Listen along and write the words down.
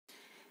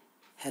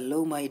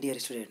Hello, my dear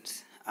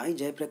students. I,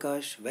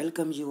 Jayprakash,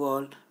 welcome you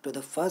all to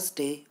the first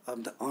day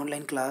of the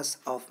online class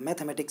of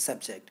mathematics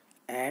subject.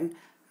 And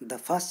the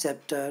first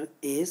chapter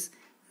is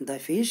the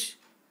fish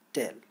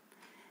tale.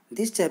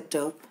 This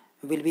chapter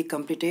will be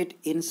completed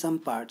in some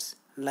parts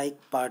like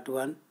part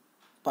 1,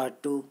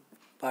 part 2,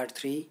 part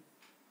 3,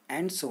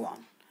 and so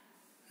on.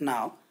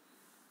 Now,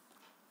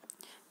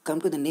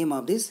 come to the name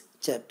of this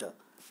chapter.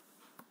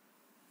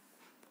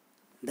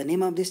 The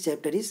name of this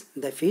chapter is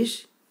the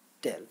fish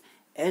tale.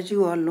 As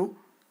you all know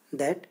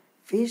that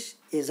fish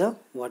is a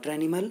water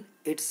animal.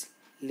 It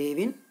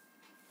lives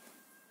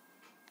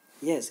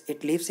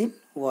in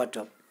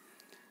water.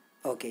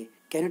 Okay,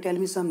 can you tell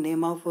me some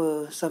name of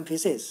some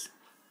fishes?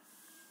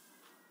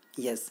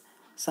 Yes,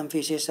 some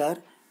fishes are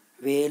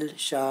whale,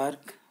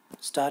 shark,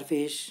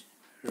 starfish,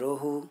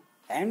 rohu,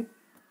 and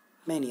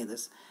many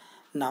others.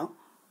 Now,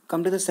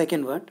 come to the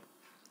second word,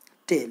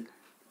 tale.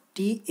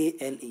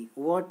 Tale.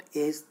 What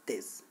is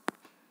this?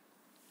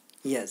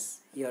 Yes,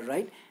 you're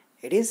right.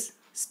 It is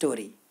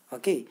story.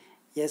 Okay.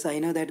 Yes, I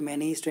know that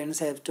many students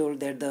have told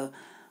that the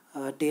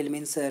tail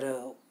means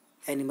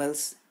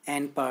animals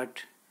and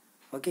part.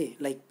 Okay,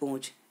 like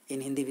poonch.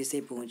 In Hindi we say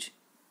poonch.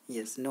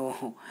 Yes,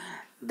 no,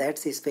 that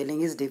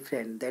spelling is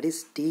different. That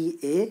is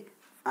Tail.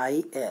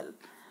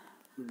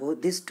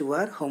 Both these two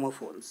are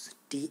homophones.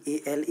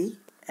 Tale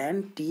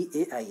and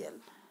Tail.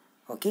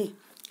 Okay,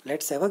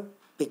 let's have a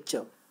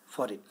picture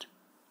for it.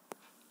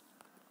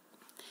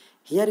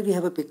 Here we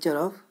have a picture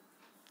of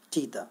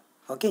cheetah.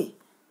 Okay,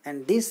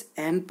 and this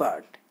end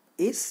part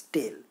is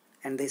tail,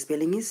 and the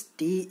spelling is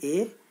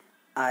Tail.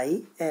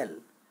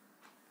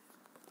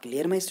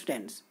 Clear, my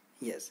students?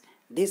 Yes,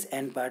 this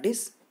end part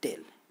is tail.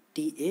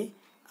 Tail.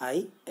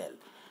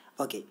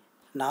 Okay,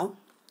 now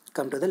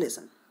come to the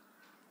lesson.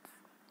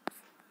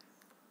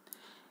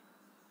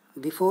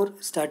 Before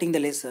starting the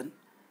lesson,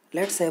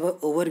 let's have an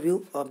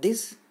overview of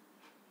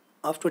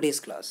today's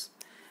class.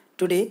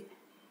 Today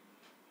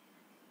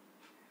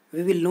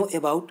we will know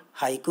about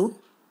haiku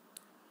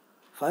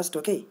first.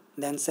 Okay,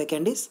 then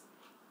second is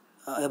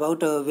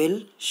about a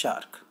whale,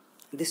 shark.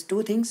 These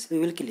two things we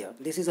will clear.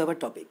 This is our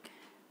topic.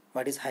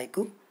 What is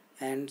haiku?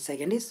 And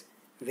second is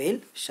whale,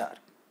 shark.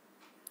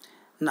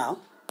 Now,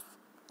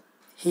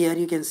 here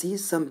you can see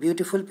some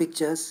beautiful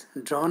pictures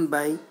drawn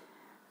by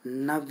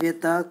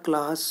Navyata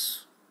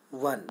class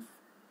 1.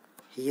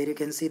 Here you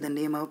can see the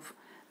name of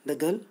the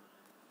girl,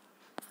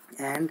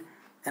 and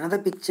another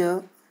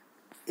picture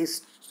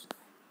is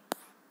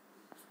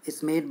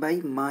made by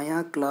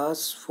Maya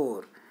class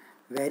 4.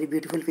 Very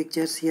beautiful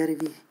pictures here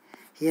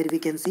we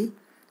can see.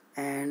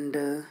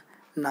 And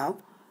now,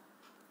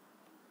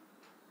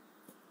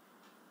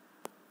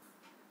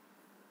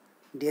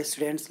 dear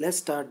students, let's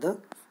start the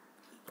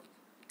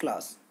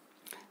class.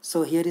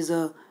 So here is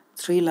a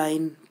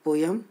 3-line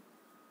poem,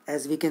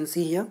 as we can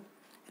see here.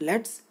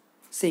 Let's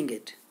sing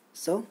it.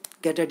 So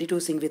get ready to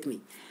sing with me.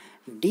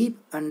 Deep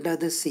under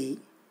the sea,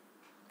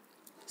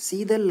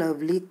 see the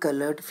lovely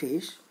colored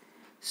fish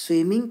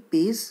swimming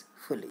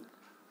peacefully.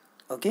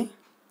 Okay?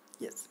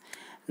 Yes.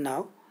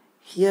 Now,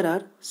 here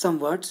are some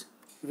words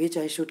which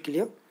I should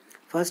clear.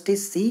 First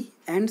is C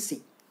and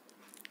C.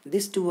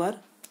 These two are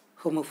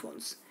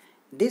homophones.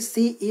 This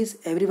C is,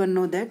 everyone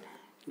know that,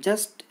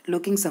 just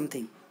looking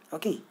something.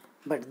 Okay?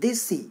 But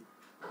this C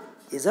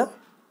is a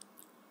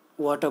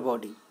water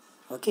body.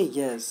 Okay?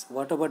 Yes.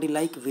 Water body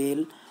like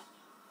whale,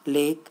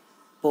 lake,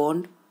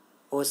 pond,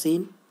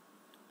 ocean,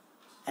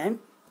 and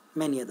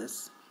many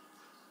others.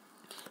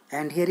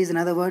 And here is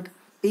another word,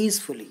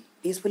 peacefully.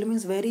 Peacefully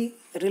means very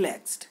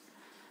relaxed.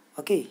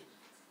 Okay,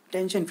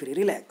 tension free,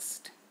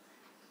 relaxed,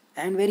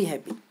 and very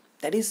happy.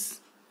 That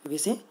is, we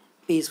say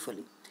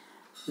peacefully.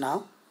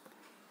 Now,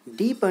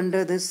 deep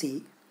under the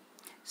sea,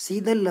 see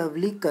the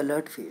lovely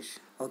colored fish.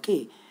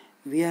 Okay,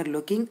 we are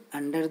looking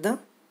under the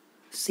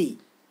sea.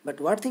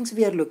 But what things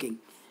we are looking?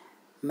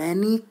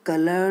 Many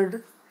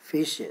colored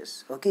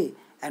fishes. Okay,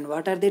 and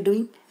what are they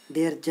doing?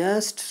 They are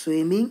just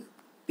swimming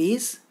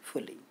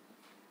peacefully.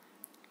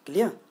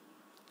 Clear?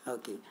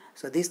 Okay,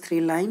 so this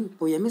 3-line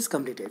poem is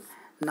completed.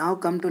 Now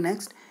come to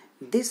next.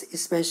 This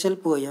special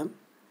poem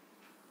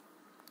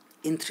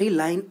in 3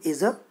 lines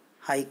is a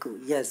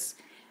haiku. Yes,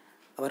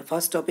 our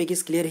first topic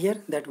is clear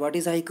here, that what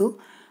is haiku.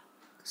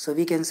 So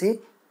we can say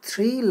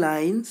 3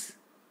 lines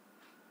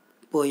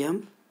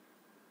poem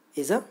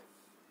is a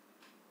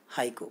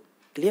haiku.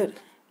 Clear?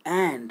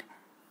 And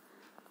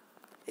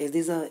is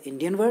this a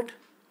Indian word?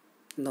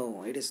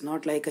 No, it is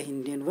not like a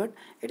Indian word.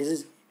 It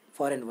is a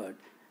foreign word.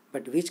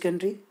 But which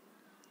country?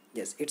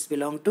 Yes, it's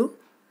belong to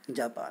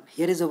Japan.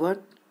 Here is a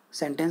word,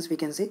 sentence we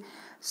can say.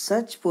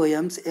 Such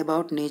poems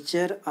about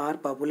nature are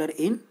popular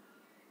in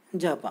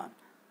Japan.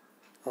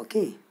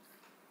 Okay.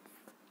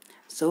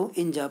 So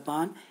in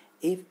Japan,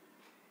 if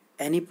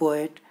any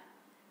poet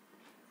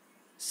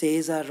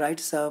says or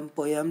writes some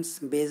poems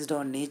based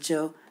on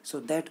nature,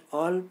 so that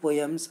all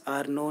poems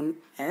are known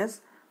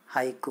as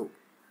haiku.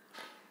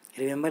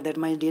 Remember that,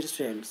 my dear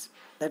students,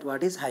 that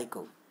what is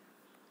haiku?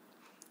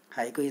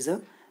 Haiku is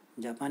a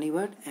Japanese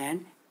word,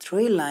 and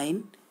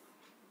 3-line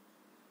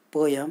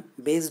poem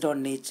based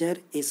on nature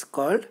is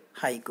called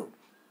haiku.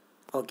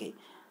 Okay,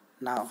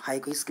 now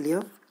haiku is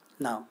clear.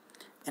 Now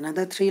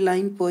another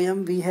 3-line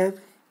poem we have.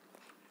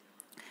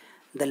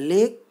 The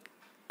lake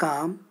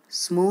calm,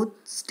 smooth,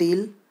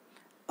 still,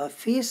 a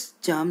fish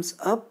jumps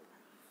up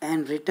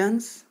and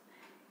returns.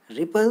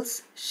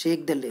 Ripples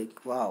shake the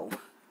lake. Wow.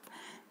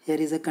 Here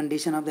is a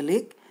condition of the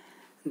lake,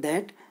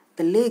 that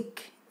the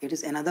lake, it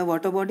is another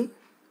water body.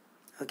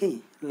 Okay,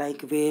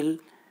 like whale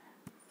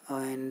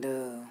and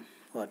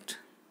what?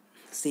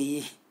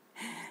 Sea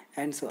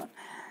and so on.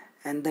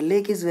 And the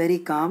lake is very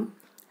calm,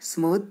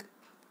 smooth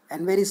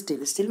and very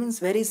still. Still means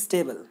very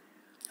stable.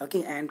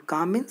 Okay, and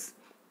calm means,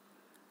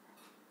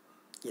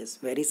 yes,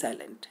 very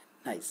silent.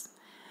 Nice.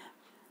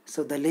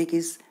 So the lake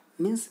is,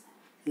 means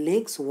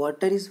lake's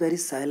water is very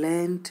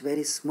silent,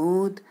 very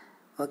smooth,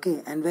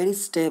 okay, and very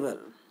stable.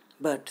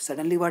 But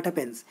suddenly what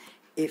happens?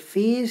 A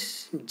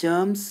fish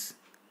jumps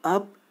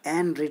up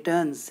and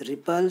returns.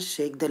 Ripples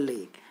shake the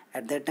lake.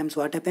 At that time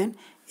what happened?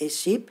 A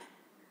ship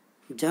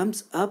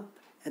jumps up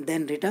and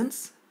then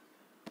returns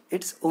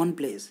its own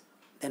place.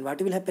 Then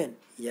what will happen?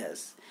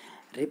 Yes,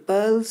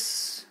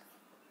 ripples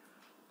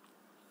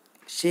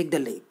shake the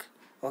lake.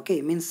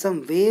 Okay, means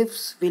some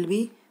waves will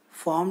be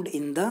formed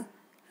in the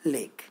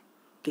lake.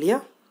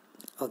 Clear?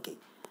 Okay.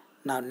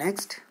 Now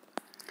next,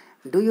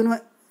 do you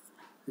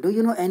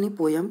know any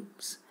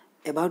poems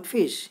about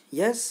fish?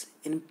 Yes,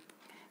 in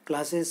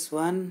classes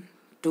 1,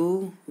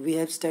 2 we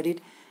have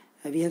studied,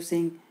 we have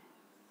seen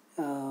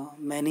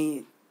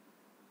many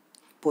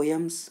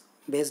poems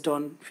based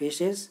on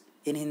fishes.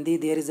 In Hindi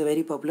there is a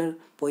very popular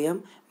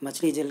poem,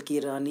 मछली जल की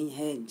रानी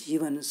है,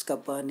 जीवन उसका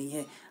पानी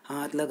है,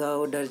 हाथ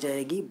लगाओ डर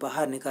जाएगी,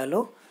 बाहर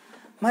निकालो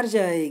मर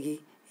जाएगी.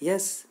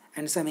 Yes,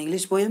 and some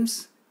English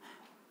poems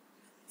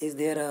is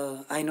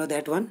there. I know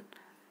that one.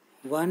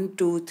 1,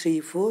 2, 3,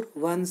 4.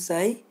 Once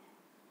I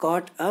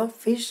caught a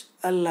fish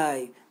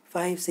alive.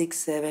 5, 6,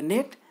 7,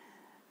 8.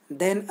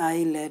 Then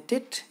I let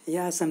it.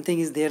 Yeah, something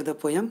is there, the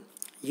poem.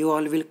 You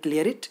all will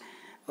clear it.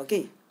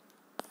 Okay.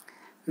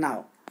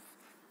 Now,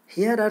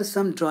 here are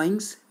some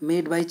drawings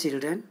made by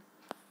children.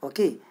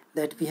 Okay,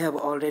 that we have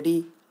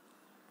already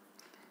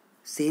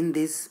seen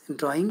these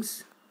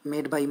drawings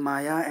made by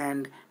Maya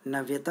and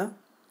Navyata.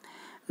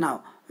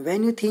 Now,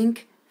 when you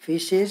think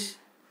fishes,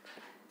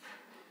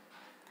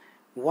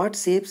 what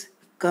shapes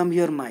come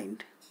your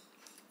mind?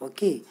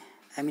 Okay,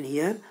 I mean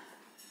here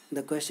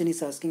the question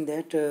is asking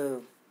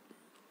that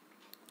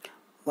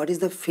what is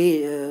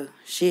the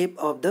shape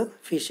of the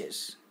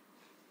fishes?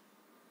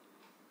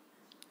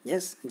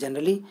 Yes,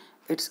 generally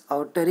its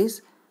outer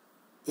is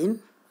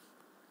in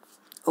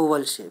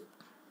oval shape.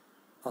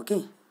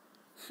 Okay.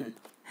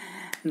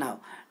 Now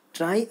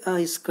try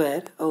a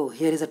square. Oh,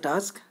 here is a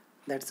task.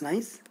 That's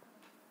nice.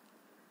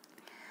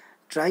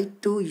 Try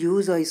to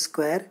use a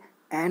square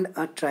and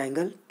a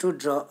triangle to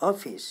draw a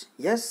fish.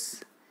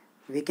 Yes,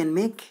 we can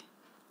make.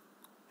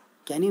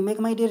 Can you make,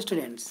 my dear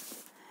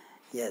students?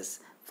 Yes.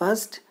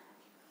 First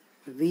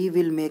we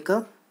will make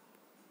a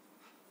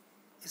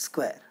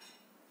square.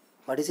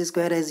 What is a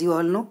square? As you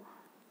all know,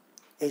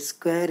 a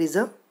square is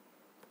a,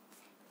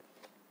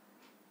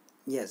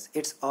 yes,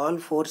 its all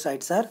 4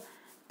 sides are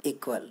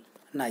equal.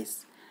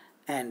 Nice.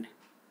 And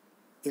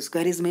a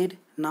square is made.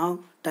 Now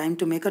time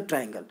to make a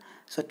triangle.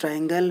 So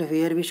triangle,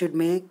 where we should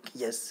make,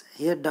 yes,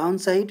 here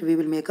downside we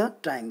will make a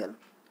triangle.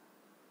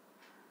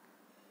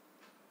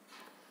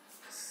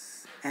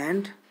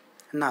 And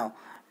now,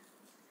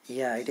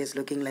 yeah, it is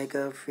looking like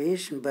a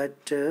fish,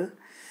 but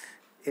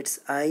its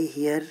eye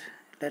here,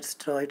 let's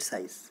draw its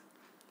eyes.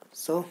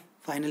 So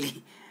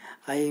finally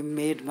I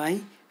made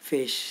my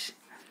fish.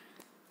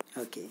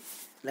 Okay,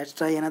 let's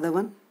try another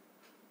one.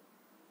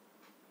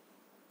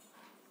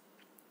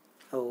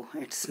 Oh,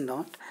 it's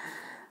not.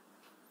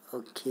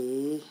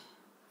 Okay.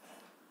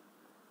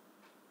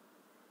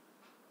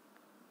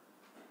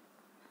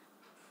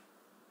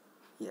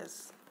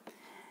 Yes.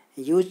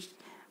 You,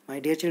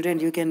 my dear children,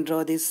 you can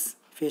draw these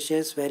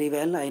fishes very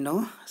well, I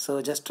know. So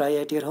just try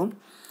at your home.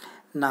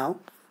 Now,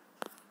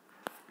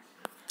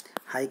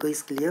 haiku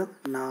is clear.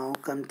 Now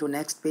come to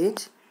next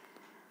page.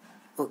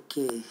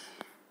 Okay.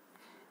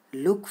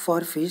 Look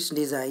for fish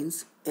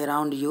designs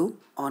around you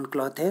on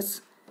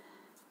clothes,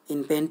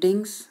 in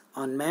paintings,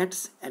 on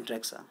mats,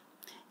 etc.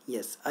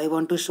 Yes, I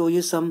want to show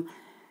you some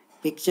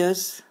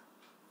pictures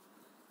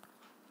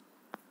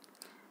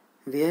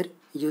where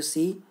you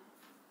see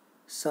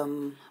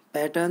some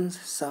patterns,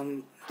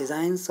 some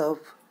designs of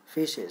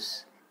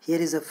fishes. Here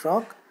is a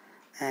frog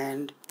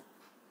and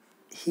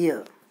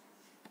here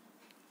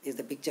is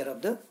the picture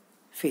of the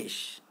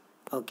fish.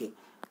 Okay,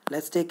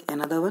 let's take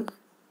another one.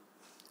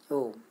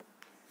 Oh,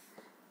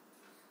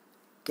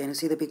 can you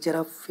see the picture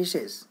of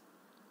fishes?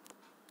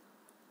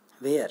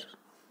 Where?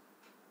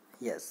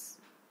 Yes,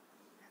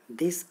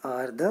 these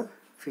are the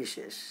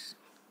fishes.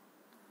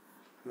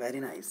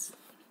 Very nice.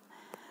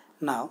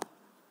 Now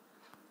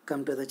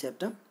come to the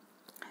chapter.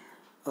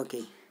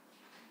 Okay,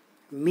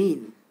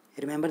 mean.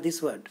 Remember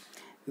this word.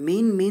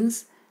 Mean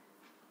means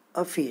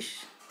a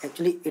fish.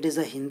 Actually it is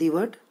a Hindi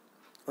word.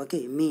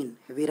 Okay, mean,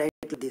 we write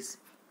like this,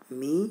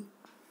 Me,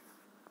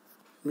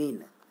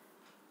 mean.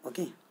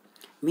 Okay.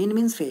 Mean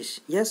means fish.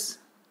 Yes.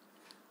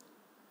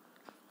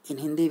 In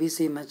Hindi we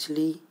say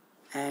machli,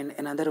 and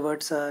another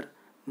words are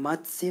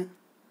matsya.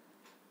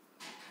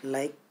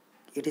 Like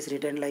it is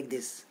written like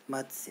this,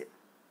 matsya.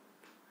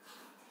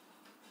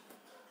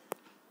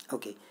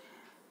 Okay.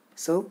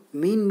 So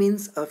mean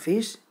means a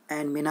fish,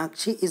 and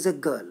Meenakshi is a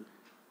girl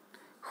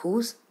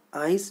whose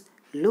eyes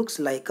looks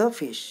like a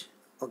fish.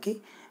 Okay.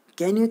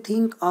 Can you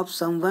think of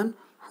someone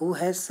who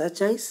has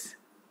such eyes?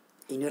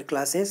 In your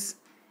classes,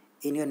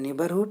 in your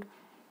neighborhood,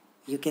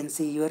 you can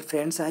see your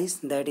friend's eyes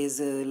that is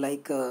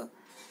like a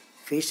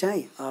fish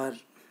eye or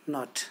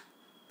not.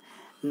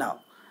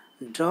 Now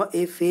draw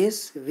a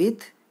face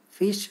with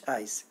fish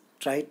eyes.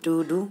 Try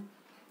to do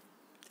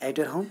at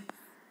your home.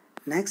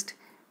 Next,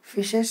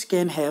 fishes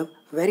can have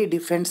very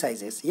different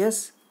sizes.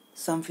 Yes,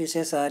 some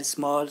fishes are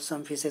small,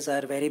 some fishes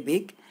are very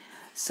big.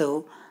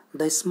 So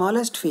the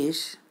smallest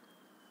fish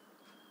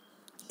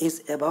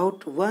is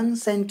about 1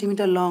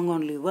 centimeter long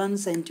only. 1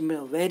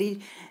 centimeter, very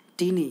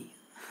teeny.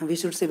 We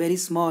should say very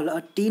small.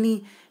 A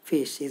teeny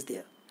fish is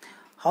there.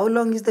 How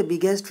long is the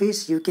biggest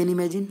fish? You can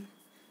imagine.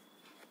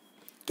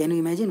 Can you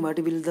imagine what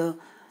will the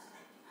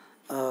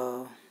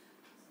uh,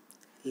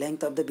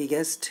 length of the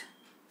biggest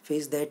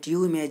fish that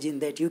you imagine,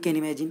 that you can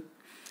imagine?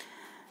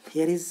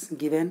 Here is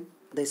given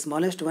the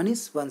smallest one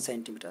is 1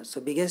 centimeter. So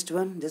biggest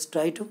one, just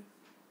try to.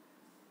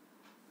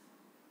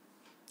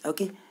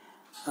 Okay.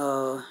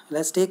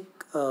 Let's take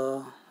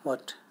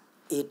what,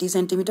 80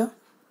 centimeter.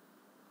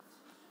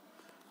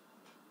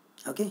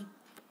 Okay.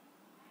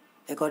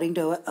 According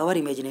to our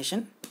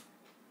imagination,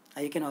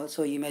 you can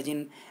also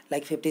imagine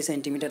like 50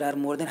 centimeter or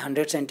more than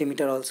 100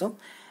 centimeter also.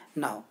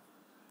 Now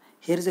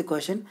here is a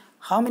question: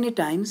 how many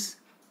times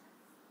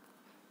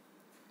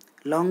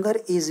longer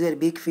is your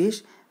big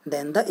fish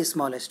than the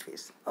smallest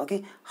fish?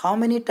 Okay, how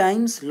many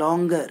times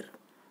longer?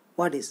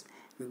 What is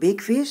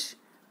big fish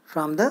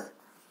from the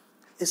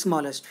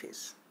smallest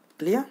fish?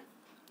 Clear?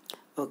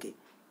 Okay,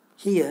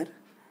 here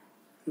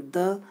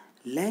the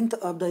length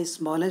of the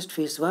smallest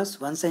fish was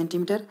 1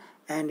 centimeter,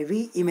 and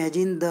we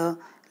imagine the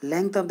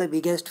length of the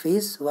biggest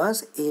fish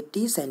was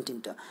 80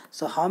 centimeter.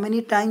 So how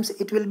many times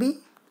it will be?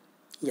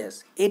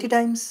 Yes, 80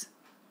 times.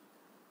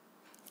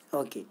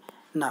 Okay,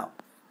 now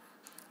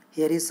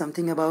here is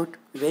something about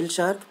whale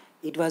shark.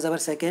 It was our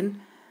second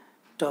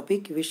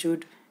topic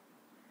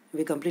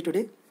we complete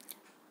today.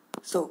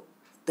 So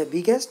the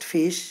biggest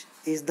fish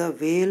is the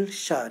whale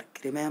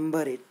shark.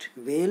 Remember it,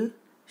 whale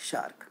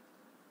shark.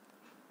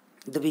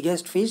 The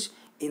biggest fish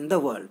in the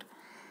world.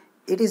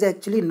 It is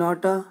actually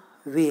not a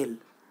whale,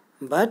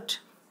 but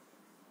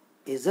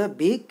is a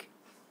big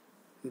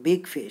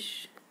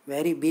fish.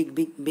 Very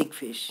big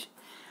fish.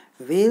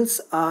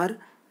 Whales are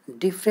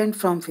different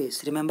from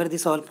fish. Remember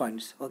this all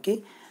points.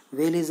 Okay.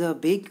 Whale is a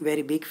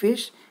very big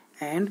fish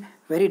and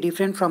very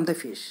different from the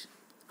fish.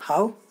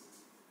 How?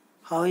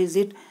 How is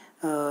it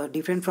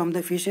different from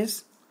the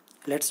fishes?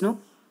 Let's know.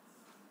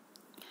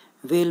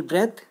 Whale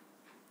breath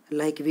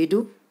like we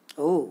do.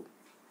 Oh,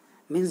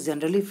 means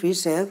generally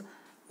fish have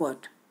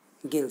what?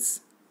 Gills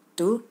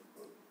to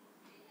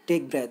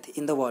take breath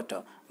in the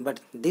water. But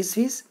this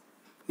fish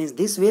means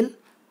this whale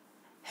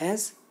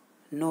has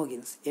no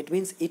gills. It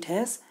means it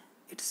has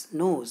its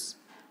nose,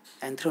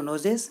 and through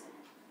noses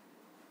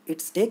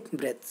it's take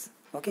breaths.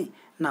 Okay.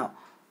 Now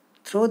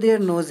through their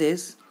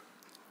noses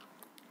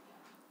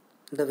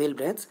the whale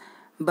breaths,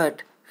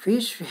 but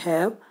fish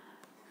have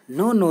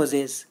no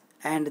noses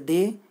and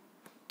they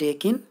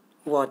take in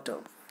water.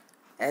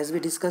 As we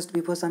discussed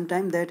before some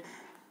time that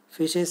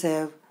fishes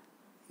have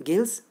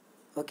gills,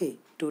 okay,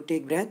 to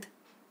take breath,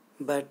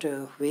 but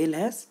whale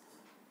has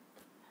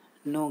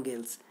no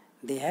gills.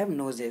 They have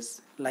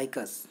noses like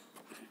us.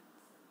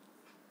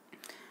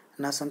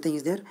 Now something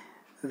is there.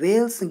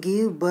 Whales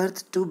give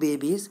birth to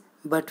babies,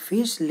 but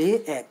fish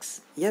lay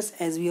eggs. Yes,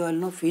 as we all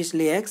know, fish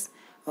lay eggs.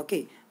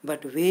 Okay,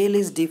 but whale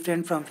is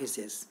different from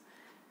fishes.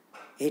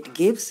 It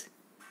gives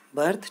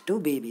birth to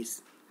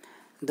babies.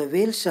 The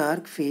whale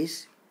shark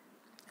fish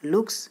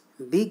looks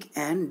big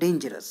and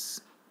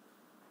dangerous,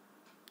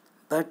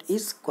 but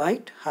is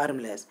quite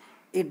harmless.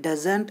 It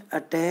doesn't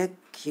attack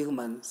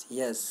humans.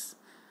 Yes.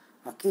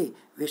 Okay,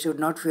 we should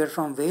not fear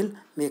from whale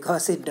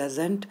because it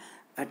doesn't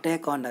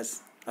attack on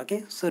us.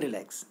 Okay, so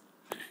relax.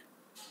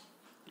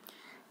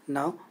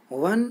 Now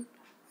one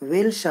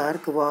whale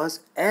shark was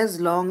as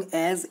long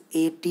as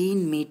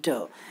 18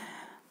 meter.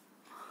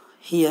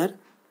 Here,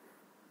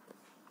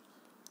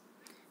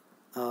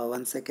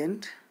 1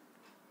 second.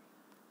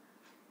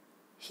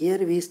 Here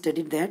we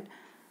studied that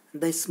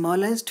the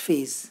smallest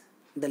fish,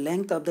 the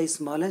length of the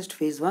smallest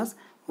fish was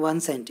 1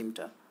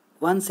 centimeter.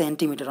 1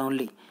 centimeter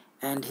only.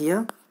 And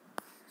here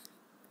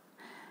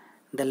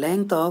the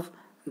length of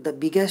the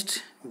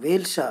biggest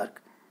whale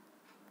shark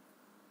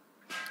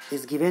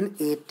is given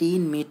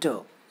 18 meter.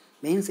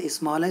 Means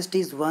smallest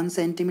is 1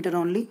 centimeter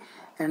only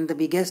and the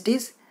biggest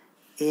is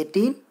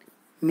 18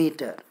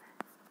 meter.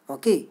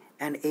 Okay,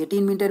 and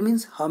 18 meter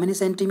means how many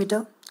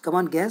centimeter? Come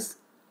on, guess.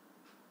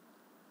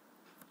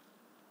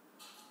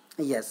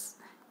 Yes,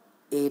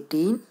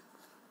 18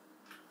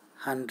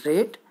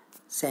 100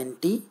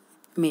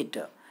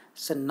 centimeter.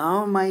 So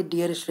now my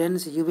dear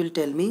friends, you will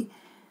tell me,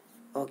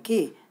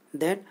 okay,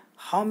 that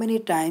how many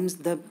times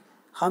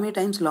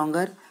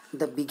longer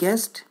the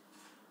biggest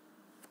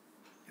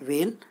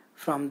whale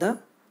from the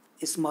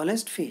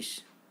smallest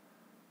fish?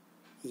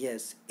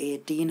 Yes,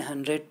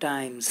 1800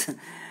 times.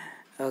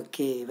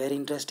 Okay, very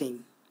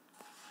interesting.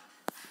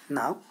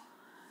 Now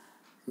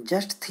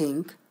just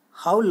think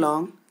how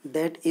long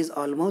that is.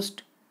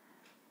 Almost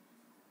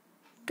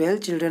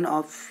 12 children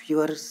of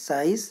your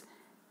size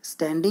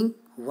standing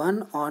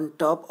one on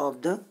top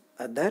of the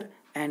other,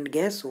 and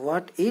guess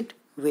what it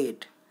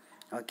weighed.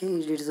 Okay,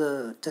 it is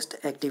a just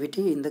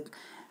activity in the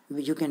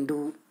you can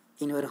do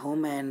in your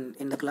home and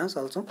in the class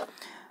also.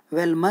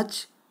 Well,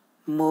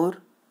 more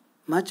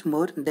much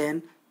more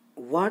than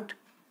what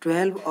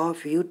 12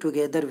 of you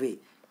together weigh.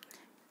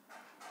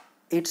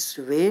 Its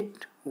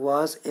weight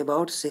was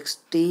about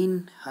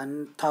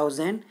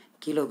 16,000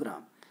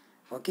 kilogram.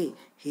 Okay,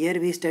 here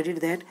we studied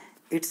that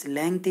its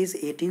length is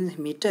 18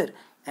 meter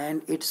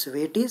and its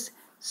weight is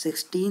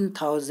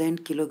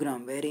 16,000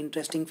 kilogram. Very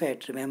interesting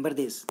fact. Remember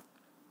this.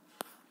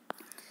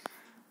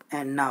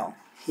 And now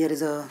here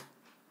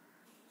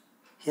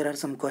are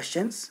some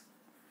questions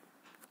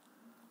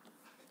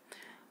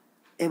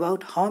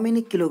about how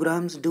many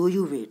kilograms do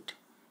you weight.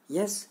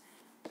 Yes,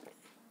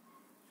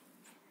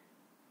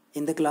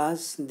 in the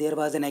class there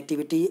was an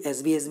activity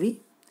SBSB,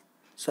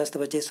 Swasth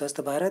Bache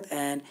Swasth Bharat,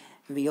 and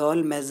we all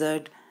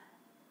measured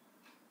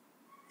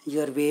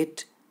your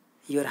weight,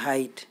 your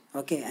height.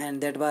 Okay,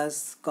 and that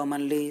was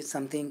commonly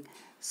something.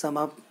 Some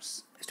of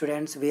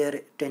students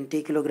were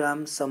 20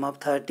 kilograms, some of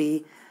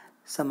 30,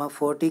 some of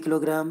 40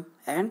 kilogram,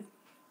 and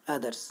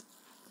others.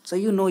 So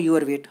you know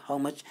your weight, how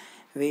much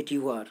weight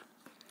you are.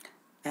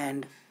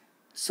 And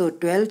so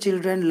 12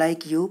 children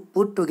like you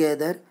put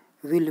together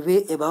will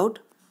weigh about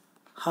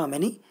how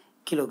many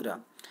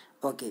kilogram?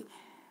 Okay,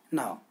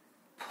 now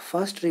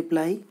first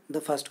reply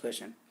the first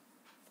question.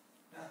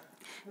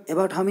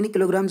 About how many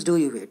kilograms do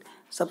you weigh?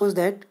 Suppose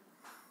that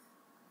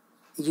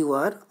you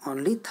are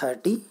only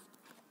 30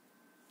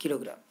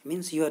 kilogram,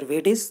 means your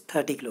weight is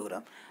 30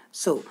 kilogram.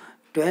 So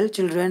 12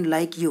 children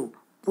like you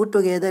put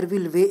together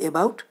will weigh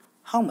about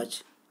how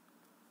much?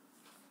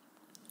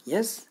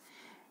 Yes,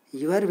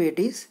 your weight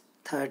is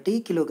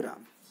 30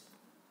 kilogram.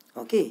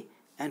 Okay,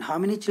 and how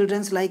many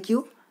children like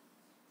you?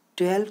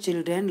 12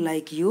 children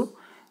like you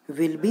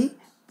will be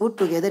put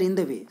together in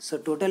the way. So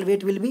total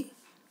weight will be,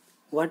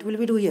 what will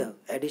we do here?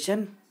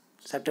 Addition,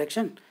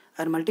 subtraction,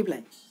 or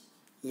multiply?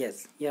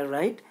 Yes, you are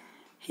right.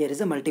 Here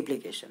is a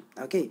multiplication.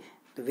 Okay,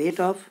 the weight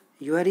of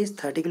your is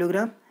 30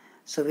 kilogram.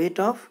 So weight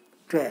of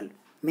 12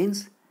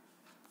 means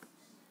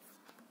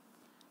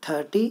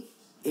 30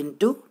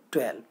 into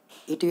 12.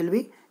 It will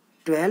be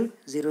 12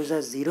 zeros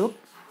are 0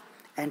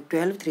 and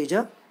 12 3s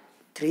are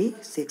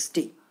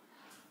 360.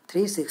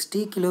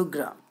 360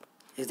 kilogram.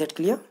 Is that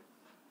clear?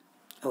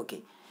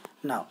 Okay.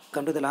 Now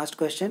come to the last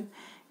question.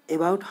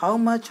 About how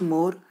much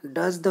more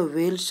does the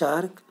whale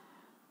shark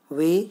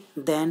weigh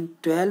than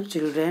 12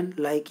 children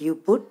like you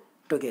put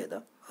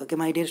together? Okay,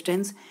 my dear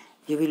friends,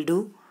 you will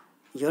do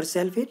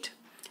yourself it.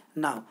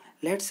 Now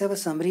let's have a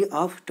summary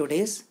of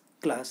today's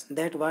class,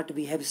 that what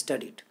we have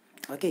studied.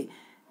 Okay,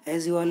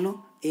 as you all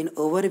know, in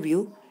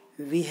overview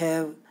we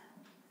have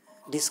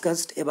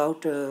discussed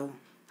about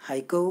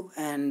haiku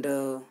and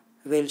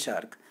whale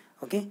shark.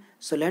 Okay,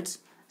 so let's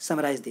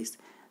summarize this.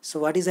 So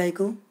what is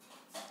haiku?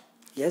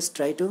 Yes,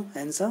 try to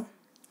answer.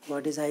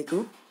 What is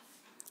haiku?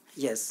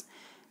 Yes,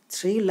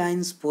 3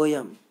 lines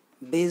poem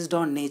based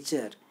on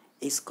nature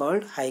is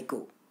called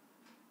haiku.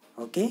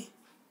 Okay,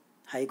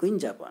 haiku in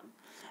Japan.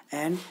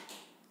 And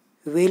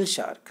whale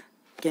shark,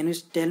 can you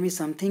tell me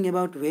something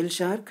about whale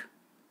shark?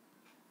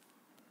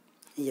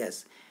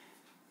 Yes,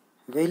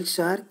 whale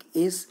shark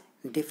is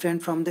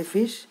different from the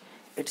fish.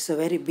 It's a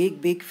very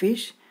big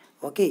fish.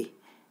 Okay,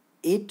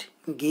 it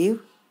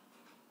give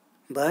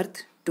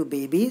birth to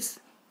babies.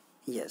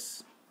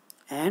 Yes,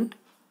 and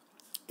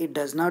it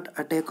does not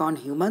attack on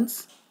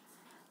humans.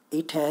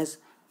 It has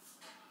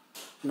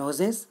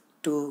noses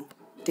to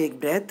take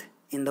breath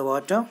in the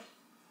water,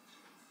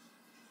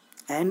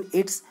 and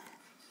its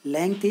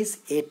length is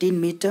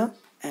 18 meter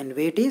and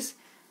weight is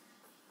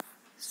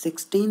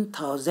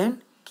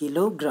 16,000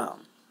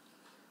 kilogram.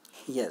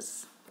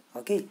 Yes,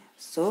 okay,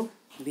 so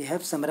we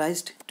have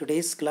summarized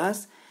today's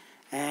class,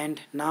 and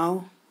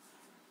now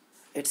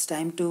it's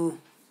time to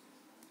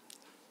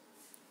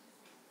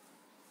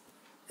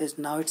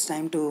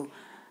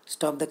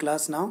stop the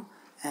class now.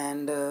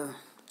 And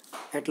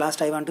at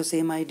last I want to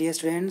say, my dear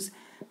friends,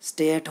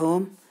 stay at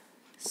home,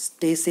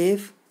 stay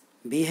safe,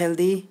 be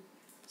healthy.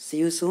 See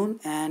you soon,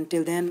 and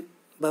till then,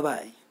 bye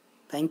bye.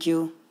 Thank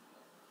you.